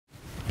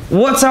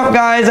What's up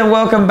guys, and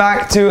welcome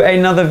back to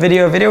another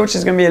video which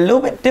is going to be a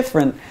little bit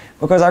different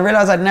because I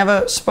realized I'd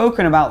never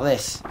spoken about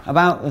this.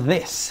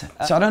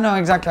 So I don't know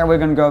exactly how we're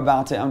going to go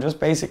about it. I'm just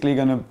basically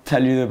going to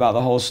tell you about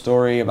the whole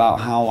story about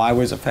how I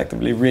was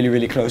effectively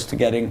really close to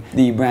getting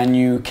the brand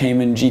new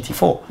Cayman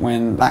GT4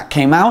 when that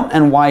came out,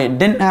 and why it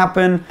didn't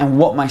happen, and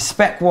what my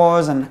spec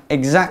was, and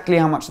exactly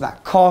how much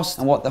that cost,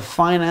 and what the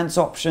finance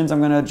options. I'm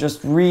going to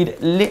just read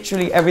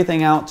literally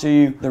everything out to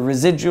you, the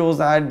residuals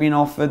that I'd been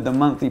offered, the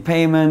monthly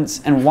payments,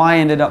 and why I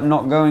ended up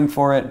not going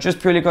for it, just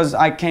purely because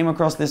I came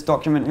across this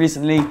document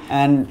recently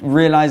and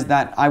realized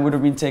that I would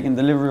have been taking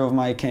delivery of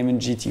my Cayman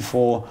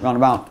GT4 around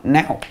about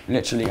now.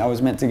 Literally, I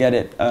was meant to get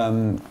it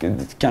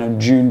kind of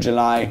June,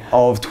 July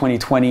of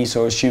 2020,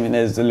 so assuming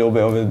there's a little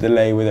bit of a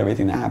delay with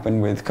everything that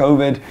happened with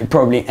COVID,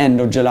 probably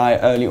end of July,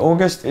 early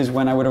August is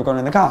when I would have gotten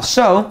in the car.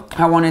 So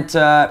I wanted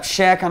to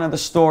share kind of the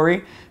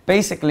story.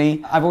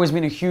 Basically, I've always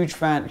been a huge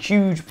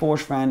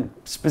Porsche fan,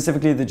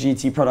 specifically the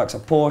GT products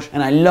of Porsche,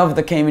 and I loved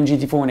the Cayman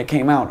GT4 when it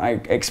came out.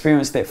 I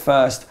experienced it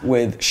first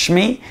with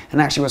Shmi,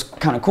 and actually what's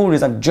kind of cool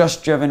is I've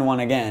just driven one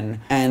again,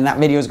 and that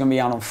video is going to be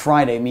out on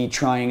Friday, me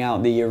trying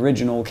out the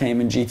original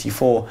Cayman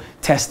GT4,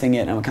 testing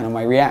it, and kind of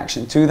my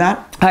reaction to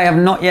that. I have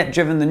not yet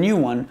driven the new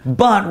one,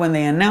 but when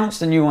they announced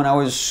the new one, I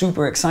was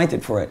super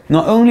excited for it.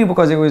 Not only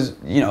because it was,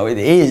 it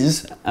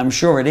is, I'm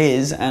sure it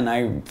is, and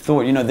I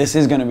thought, this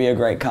is going to be a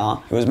great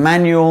car. It was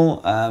manual.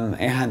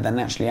 It had the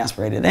naturally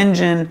aspirated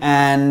engine,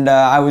 and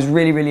I was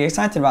really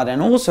excited about it.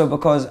 And also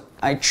because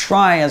I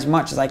try as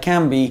much as I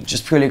can be,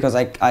 just purely because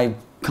I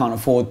can't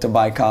afford to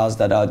buy cars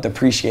that are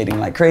depreciating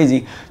like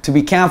crazy, to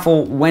be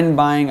careful when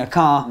buying a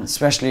car,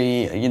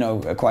 especially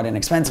quite an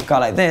expensive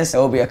car like this. It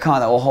will be a car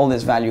that will hold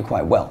its value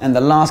quite well, and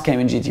the last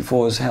Cayman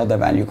GT4s held their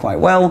value quite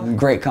well.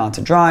 Great car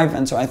to drive,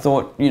 and so I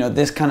thought,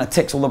 this kind of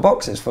ticks all the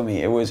boxes for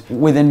me. It was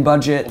within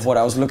budget of what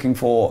I was looking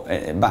for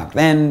back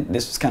then.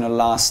 This was kind of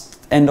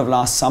end of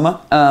last summer.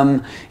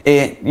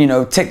 It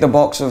ticked the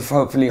box of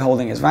hopefully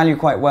holding its value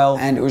quite well,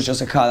 and it was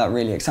just a car that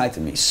really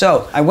excited me.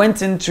 So I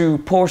went into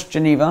Porsche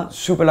Geneva,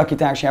 super lucky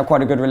to actually have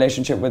quite a good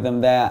relationship with them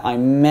there. I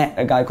met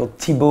a guy called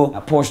Thibaut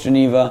at Porsche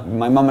Geneva.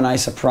 My mum and I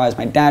surprised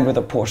my dad with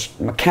a Porsche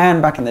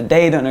Macan back in the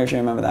day. Don't know if you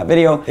remember that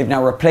video. They've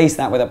now replaced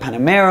that with a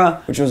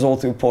Panamera, which was all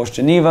through Porsche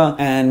Geneva,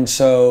 and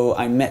so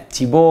I met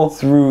Thibaut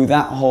through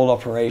that whole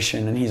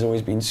operation, and he's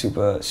always been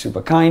super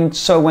kind.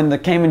 So when the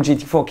Cayman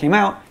GT4 came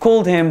out,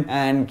 called him,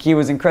 and he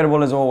was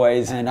incredible as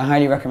always, and I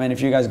highly recommend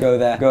if you guys go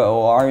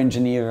or are in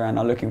Geneva and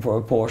are looking for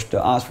a Porsche,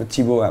 to ask for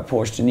Thibaut at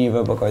Porsche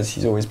Geneva, because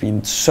he's always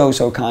been so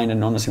kind,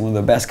 and honestly one of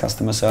the best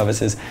customer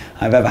services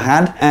I've ever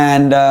had.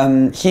 And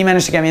he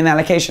managed to get me an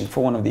allocation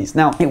for one of these.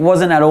 Now, it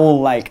wasn't at all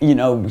like,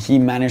 he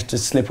managed to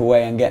slip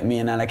away and get me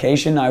an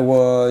allocation. I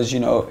was,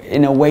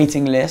 in a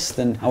waiting list,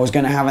 and I was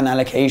going to have an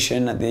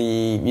allocation at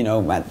the,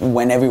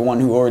 when everyone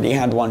who already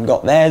had one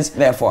got theirs.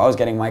 Therefore, I was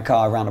getting my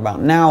car around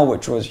about now,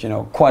 which was,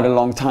 quite a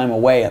long time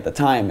away at the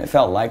time. It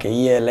felt like a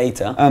year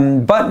later.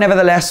 But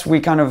nevertheless, we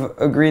kind of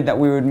agreed that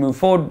we would move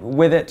forward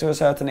with it to a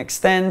certain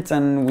extent,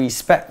 and we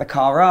spec'd the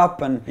car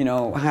up and,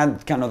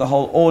 had kind of the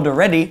whole order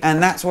ready,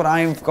 and that's what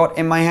I've got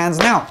in my hands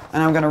now,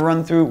 and I'm going to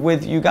run through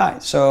with you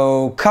guys.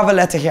 So cover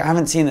letter here, I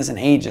haven't seen this in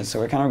ages, so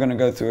we're kind of going to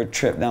go through a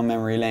trip down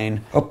memory lane.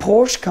 A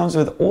Porsche comes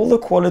with all the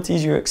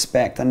qualities you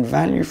expect and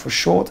value for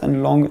short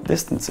and long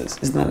distances.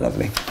 Isn't that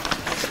lovely?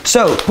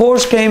 So,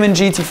 Porsche Cayman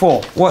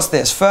GT4. What's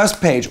this?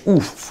 First page.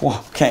 Oof.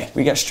 Okay,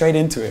 we get straight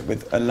into it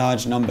with a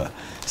large number.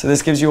 So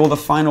this gives you all the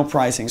final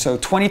pricing. So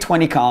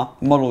 2020 car,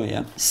 model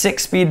year,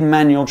 6-speed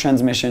manual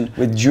transmission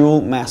with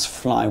dual mass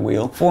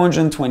flywheel,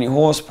 420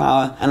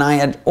 horsepower, and I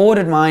had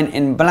ordered mine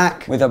in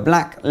black with a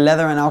black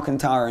leather and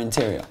Alcantara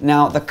interior.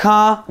 Now the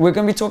car, we're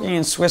going to be talking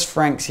in Swiss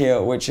francs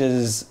here, which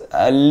is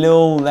a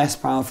little less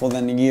powerful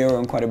than the euro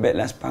and quite a bit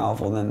less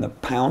powerful than the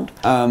pound.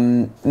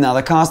 Now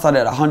the car started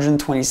at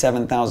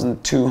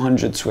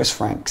 127,200 Swiss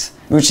francs,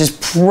 which is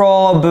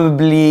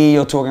probably,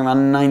 you're talking about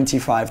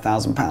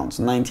 95,000 pounds,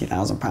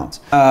 90,000 pounds.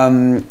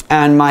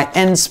 And my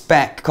end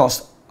spec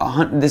cost,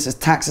 this is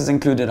taxes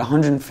included,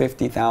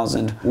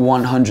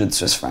 150,100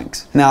 Swiss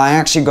francs. Now I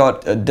actually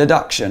got a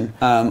deduction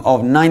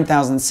of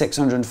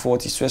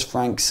 9,640 Swiss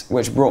francs,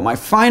 which brought my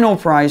final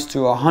price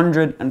to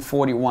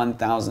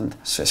 141,000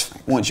 Swiss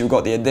francs. Once you've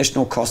got the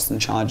additional costs and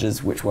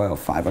charges, which were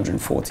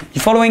 540. You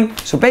following?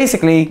 So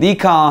basically, the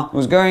car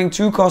was going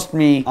to cost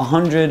me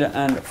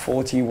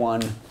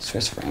 141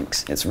 Swiss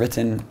francs. It's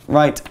written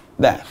right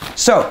there.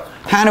 So,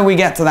 how do we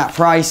get to that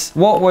price?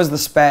 What was the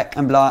spec?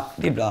 And blah,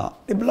 de blah,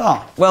 de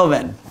blah. Well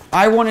then,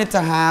 I wanted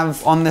to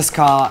have on this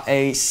car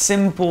a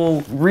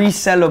simple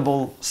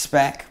resellable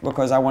spec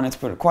because I wanted to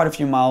put quite a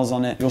few miles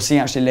on it. You'll see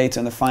actually later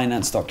in the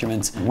finance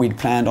documents, we'd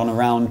planned on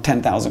around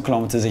 10,000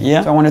 kilometers a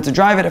year. So I wanted to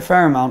drive it a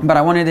fair amount, but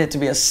I wanted it to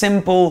be a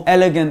simple,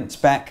 elegant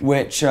spec,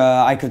 which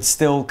I could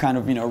still kind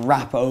of,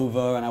 wrap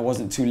over, and I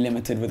wasn't too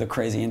limited with a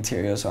crazy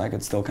interior, so I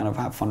could still kind of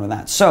have fun with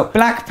that. So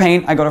black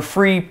paint, I got a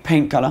free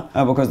paint color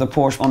because the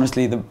Porsche,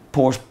 honestly, the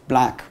Porsche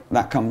black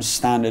that comes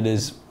standard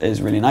is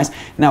really nice.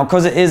 Now,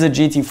 because it is a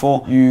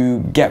GT4, you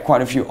get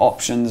quite a few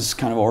options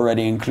kind of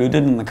already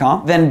included in the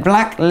car. Then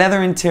black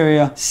leather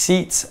interior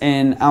seats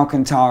in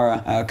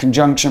Alcantara,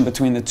 conjunction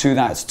between the two,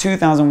 that's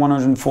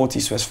 2,140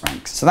 Swiss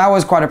francs. So that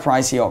was quite a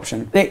pricey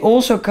option. It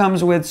also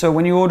comes with, so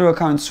when you order a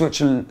car in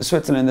Switzerland,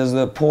 there's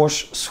the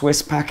Porsche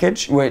Swiss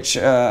package, which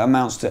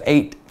amounts to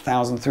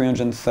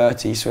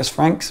 8,330 Swiss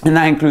francs. And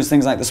that includes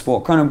things like the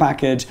Sport Chrono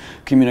package,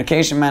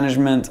 communication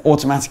management,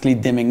 automatically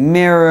dimming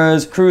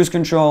mirrors, cruise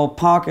control,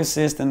 park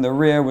assist in the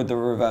rear with the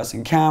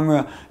reversing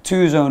camera,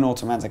 2-zone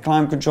automatic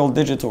climate control,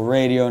 digital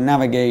radio,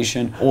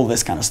 navigation, all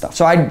this kind of stuff.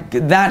 So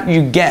that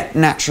you get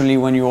naturally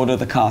when you order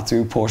the car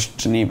through Porsche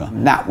Geneva.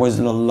 That was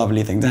a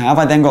lovely thing to have.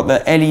 I then got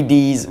the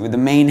LEDs with the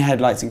main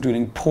headlights,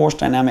 including Porsche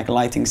Dynamic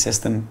Lighting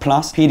System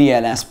Plus,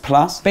 PDLS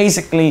Plus.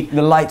 Basically,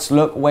 the lights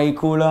look way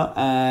cooler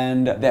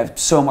and they're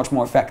so much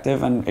more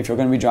effective. And if you're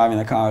going to be driving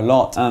the car a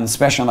lot,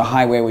 especially on the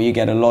highway where you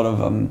get a lot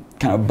of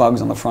kind of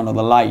bugs on the front of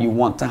the light, you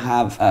want to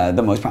have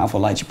the most powerful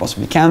lights you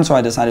possibly can. So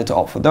I decided to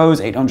opt for those,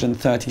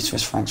 830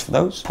 Swiss francs for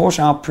those.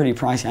 Porsche are pretty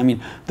pricey. I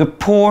mean, the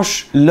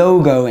Porsche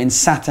logo in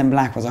satin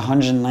black was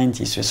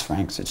 190 Swiss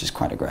francs, which is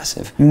quite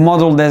aggressive.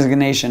 Model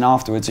designation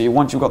afterwards. So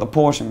once you've got the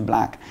Porsche in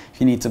black,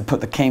 you need to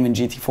put the Cayman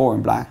GT4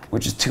 in black,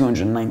 which is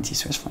 290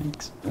 Swiss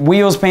francs.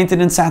 Wheels painted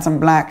in satin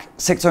black,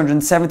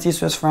 670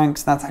 Swiss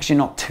francs. That's actually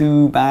not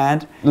too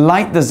bad.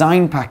 Light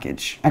design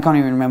package, I can't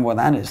even remember what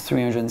that is,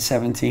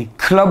 370.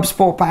 Club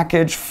Sport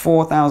package,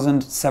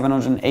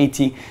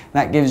 4,780.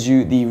 That gives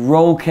you the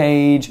roll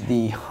cage,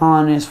 the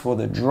harness for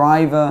the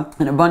driver,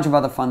 and a bunch of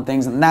other fun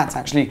things. And that's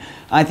actually,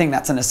 I think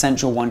that's an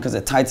essential one because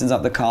it tightens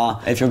up the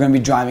car. If you're going to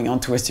be driving on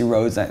twisty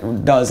roads,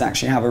 that does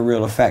actually have a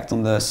real effect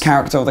on the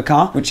character of the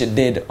car, which it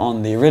did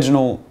on the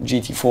original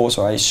GT4,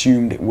 so I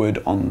assumed it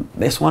would on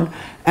this one.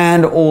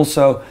 And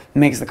also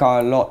makes the car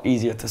a lot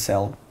easier to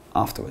sell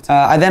afterwards.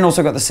 I then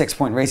also got the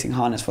 6-point racing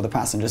harness for the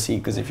passenger seat,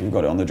 because if you've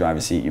got it on the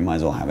driver's seat, you might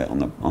as well have it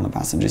on the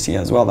passenger seat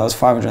as well. That was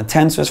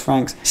 510 Swiss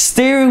francs.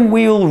 Steering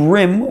wheel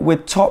rim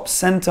with top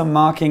center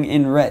marking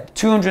in red,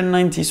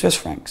 290 Swiss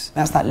francs.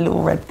 That's that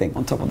little red thing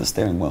on top of the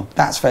steering wheel.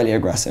 That's fairly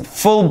aggressive.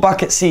 Full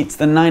bucket seats,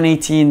 the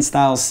 918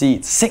 style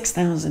seats,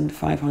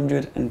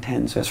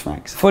 6,510 Swiss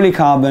francs. Fully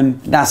carbon,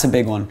 that's a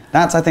big one.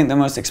 That's, I think, the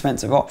most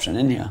expensive option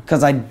in here,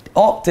 because I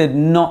opted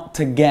not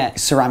to get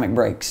ceramic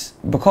brakes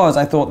because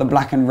I thought the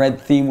black and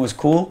red theme was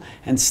cool,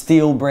 and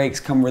steel brakes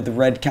come with the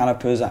red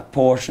calipers at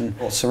Porsche,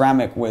 or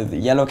ceramic with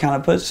yellow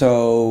calipers.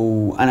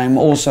 So, and I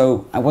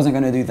wasn't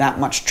going to do that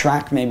much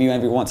track, maybe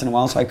every once in a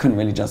while, so I couldn't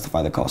really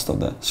justify the cost of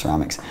the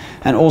ceramics.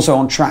 And also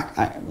on track,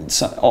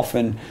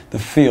 often the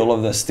feel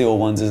of the steel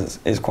ones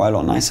is quite a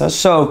lot nicer,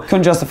 so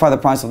couldn't justify the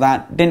price of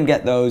that, didn't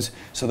get those,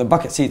 so the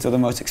bucket seats are the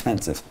most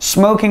expensive.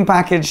 Smoking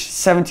package,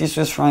 70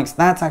 Swiss francs,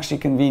 that's actually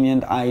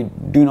convenient. I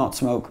do not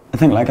smoke. I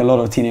think like a lot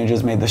of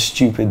teenagers made the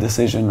stupid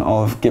decision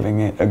of giving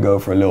it a go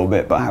for a little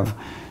bit, but have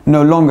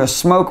no longer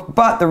smoke.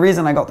 But the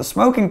reason I got the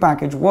smoking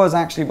package was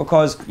actually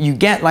because you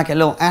get like a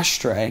little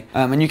ashtray,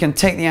 and you can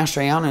take the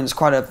ashtray out, and it's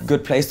quite a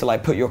good place to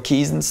like put your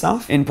keys and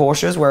stuff in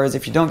Porsches, whereas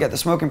if you don't get the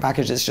smoking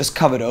package, it's just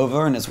covered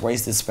over and it's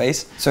wasted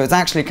space. So it's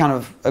actually kind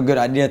of a good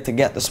idea to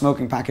get the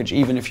smoking package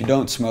even if you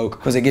don't smoke,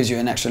 because it gives you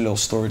an extra little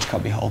storage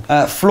cubby hole.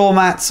 Floor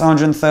mats,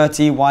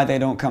 130. Why they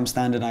don't come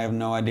standard, I have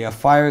no idea.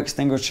 Fire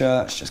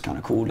extinguisher, it's just kind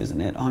of cool,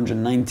 isn't it?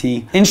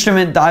 190.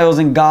 Instrument dials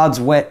and guards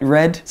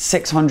red,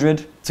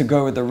 600 to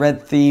go with the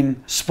red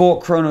theme.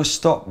 Sport Chrono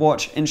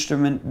stopwatch,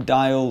 instrument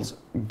dials,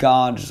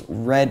 guards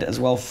red as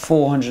well,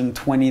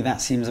 420. That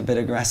seems a bit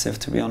aggressive,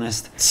 to be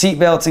honest. Seat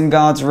belts and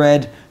guards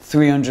red,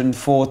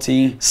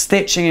 340.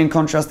 Stitching in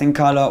contrasting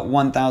color,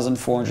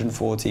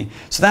 1,440.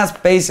 So that's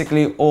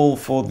basically all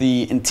for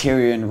the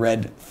interior in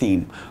red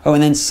theme. Oh,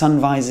 and then sun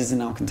visors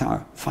in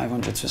Alcantara,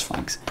 500 Swiss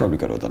francs. Probably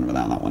could have done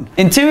without that one.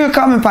 Interior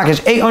carbon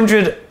package,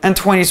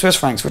 820 Swiss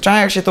francs, which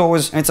I actually thought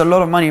was, it's a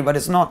lot of money, but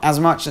it's not as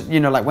much, you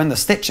know, like when the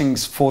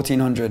stitching's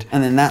 1,400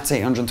 and then that's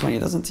 820, it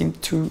doesn't seem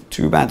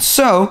too bad.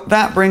 So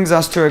that brings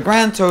us to a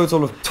grand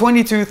total of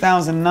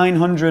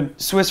 22,900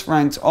 Swiss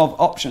francs of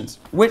options,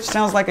 which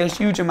sounds like a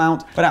huge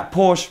amount, but at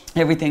Porsche,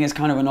 everything is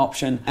kind of an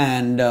option,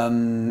 and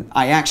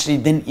I actually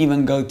didn't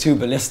even go too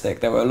ballistic.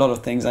 There were a lot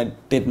of things I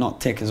did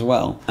not tick as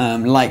well,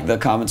 like the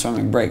carbon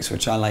ceramic brakes,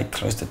 which I like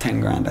close to 10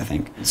 grand, I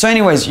think. So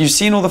anyways, you've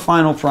seen all the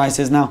final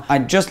prices. Now,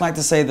 I'd just like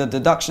to say the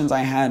deductions I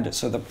had,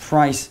 so the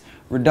price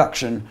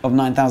reduction of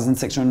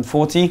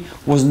 9,640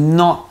 was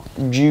not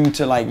due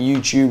to like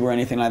YouTube or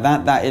anything like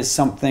that. That is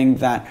something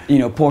that, you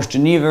know, Porsche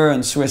Geneva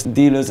and Swiss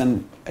dealers,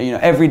 and you know,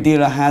 every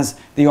dealer has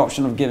the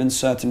option of giving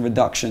certain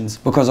reductions,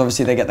 because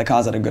obviously they get the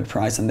cars at a good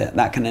price, and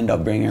that can end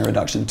up bringing a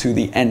reduction to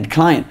the end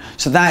client.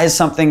 So that is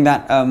something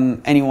that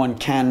anyone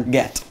can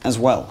get as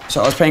well.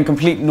 So I was paying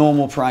complete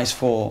normal price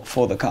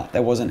for the car.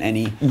 There wasn't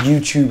any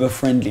YouTuber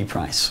friendly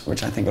price,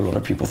 which I think a lot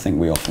of people think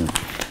we often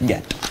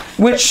get,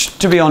 which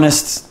to be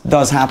honest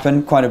does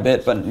happen quite a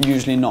bit, but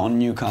usually not on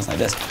new cars like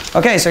this.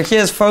 Okay, so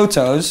here's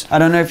photos. I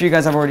don't know if you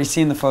guys have already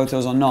seen the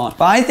photos or not,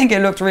 but I think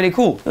it looked really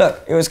cool.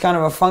 Look, it was kind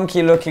of a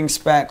funky looking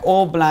spec. spec,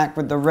 all black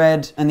with the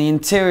red, and the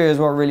interior is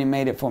what really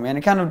made it for me. And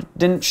it kind of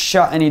didn't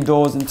shut any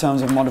doors in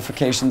terms of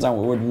modifications I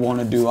would want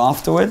to do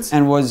afterwards,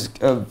 and was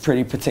a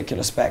pretty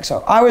particular spec.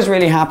 So I was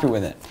really happy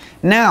with it.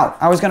 Now,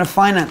 I was going to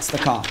finance the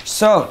car.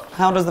 So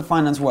how does the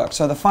finance work?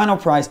 So the final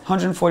price,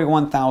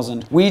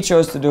 $141,000. We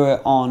chose to do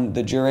it on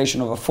the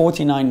duration of a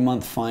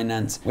 49-month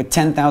finance with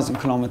 10,000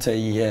 kilometer a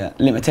year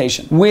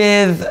limitation,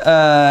 with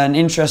an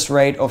interest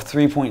rate of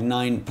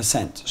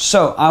 3.9%.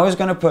 So I was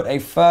going to put a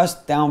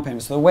first down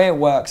payment. So the way it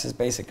works is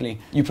basically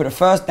you put a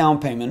first down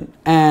payment,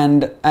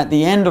 and at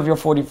the end of your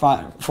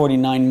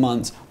 49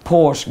 months,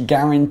 Porsche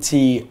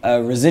guarantee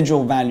a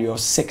residual value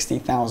of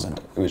 60,000,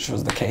 which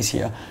was the case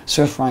here,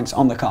 Swiss francs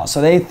on the car.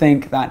 So they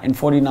think that in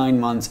 49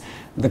 months,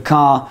 the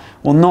car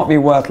will not be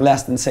worth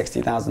less than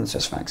 60,000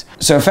 Swiss francs.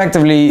 So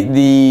effectively,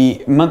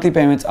 the monthly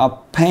payments are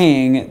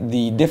paying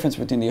the difference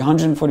between the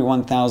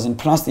 141,000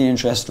 plus the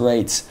interest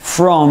rates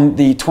from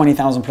the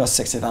 20,000 plus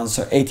 60,000,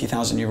 so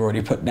 80,000 you've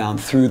already put down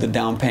through the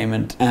down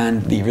payment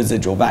and the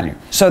residual value.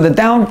 So the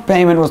down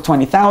payment was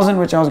 20,000,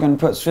 which I was going to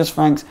put Swiss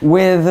francs,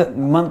 with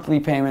monthly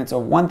payments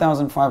of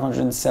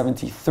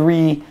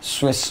 1,573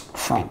 Swiss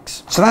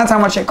francs. So that's how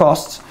much it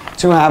costs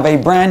to have a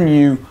brand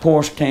new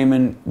Porsche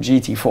Cayman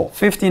GT4.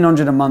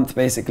 1,500 a month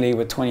basically,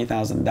 with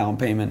 20,000 down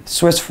payment,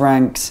 Swiss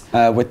francs,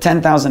 with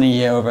 10,000 a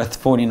year over a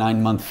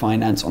 49-month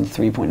finance on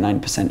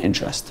 3.9%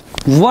 interest.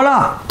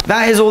 Voila!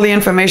 That is all the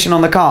information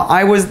on the car.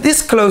 I was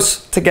this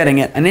close to getting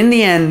it, and in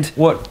the end,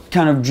 what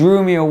kind of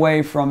drew me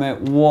away from it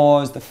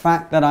was the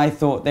fact that I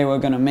thought they were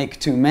going to make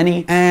too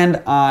many,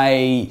 and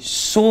I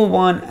saw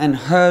one and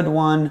heard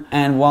one,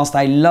 and whilst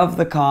I love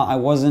the car, I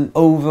wasn't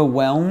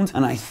overwhelmed,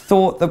 and I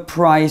thought the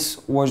price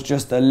was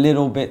just a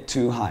little bit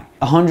too high.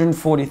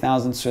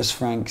 140,000 Swiss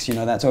francs, you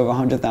know, that's over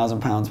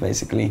 100,000 pounds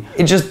basically.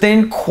 It just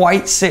didn't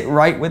quite sit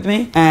right with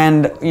me.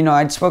 And, you know,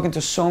 I'd spoken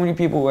to so many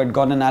people who had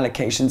gotten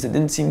allocations. It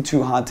didn't seem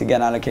too hard to get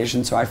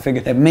allocations, so I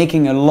figured they're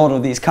making a lot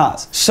of these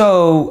cars.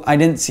 So I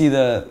didn't see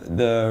the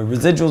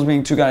residuals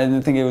being too good. I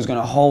didn't think it was going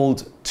to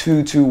hold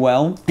too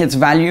well its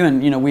value,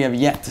 and you know, we have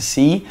yet to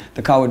see.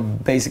 The car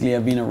would basically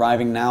have been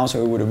arriving now,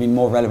 so it would have been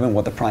more relevant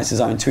what the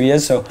prices are in 2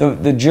 years. So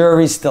the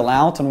jury's still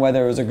out on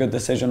whether it was a good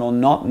decision or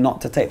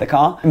not to take the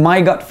car.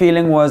 My gut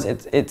feeling was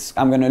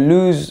I'm going to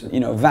lose,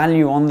 you know,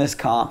 value on this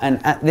car, and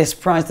at this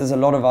price there's a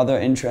lot of other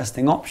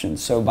interesting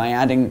options. So by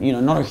adding, you know,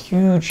 not a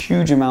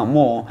huge amount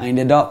more, I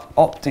ended up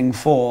opting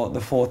for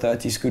the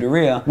 430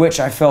 Scuderia,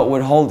 which I felt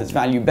would hold its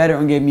value better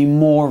and gave me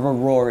more of a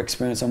raw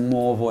experience and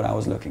more of what I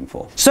was looking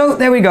for. So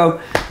there we go.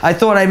 I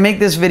thought I'd make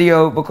this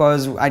video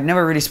because I'd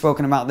never really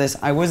spoken about this.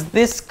 I was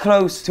this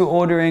close to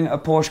ordering a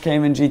Porsche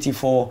Cayman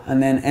GT4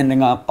 and then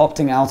ending up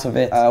opting out of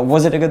it.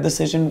 Was it a good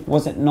decision?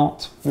 Was it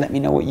not? Let me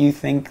know what you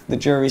think. The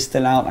jury's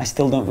still out. I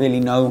still don't really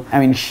know.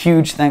 I mean,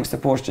 huge thanks to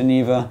Porsche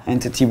Geneva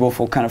and to Thibaut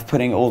for kind of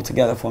putting it all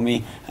together for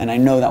me. And I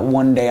know that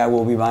one day I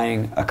will be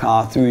buying a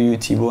car through you,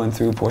 Thibaut, and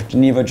through Porsche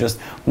Geneva, just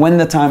when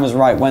the time is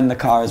right, when the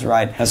car is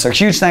right. So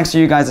huge thanks to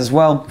you guys as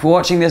well for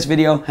watching this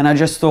video. And I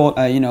just thought,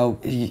 you know,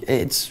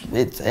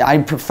 I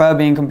prefer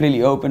being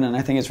completely open, and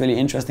I think it's really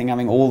interesting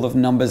having all the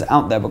numbers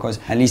out there, because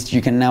at least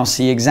you can now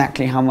see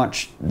exactly how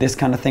much this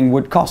kind of thing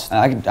would cost.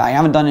 I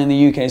haven't done it in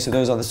the UK, so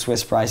those are the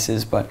Swiss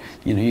prices, but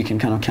you know, you can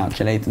kind of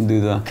calculate and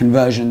do the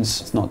conversions.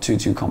 It's not too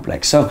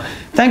complex. So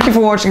thank you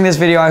for watching this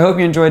video. I hope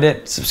you enjoyed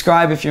it.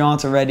 Subscribe if you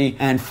aren't already.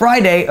 And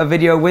Friday, a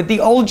video with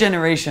the old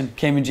generation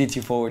Cayman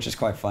GT4, which is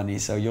quite funny.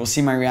 So you'll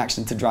see my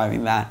reaction to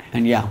driving that.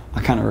 And yeah,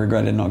 I kind of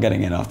regretted not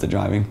getting it after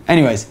driving.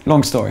 Anyways,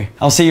 long story.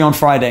 I'll see you on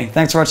Friday.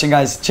 Thanks for watching,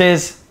 guys.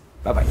 Cheers.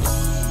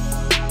 Bye-bye.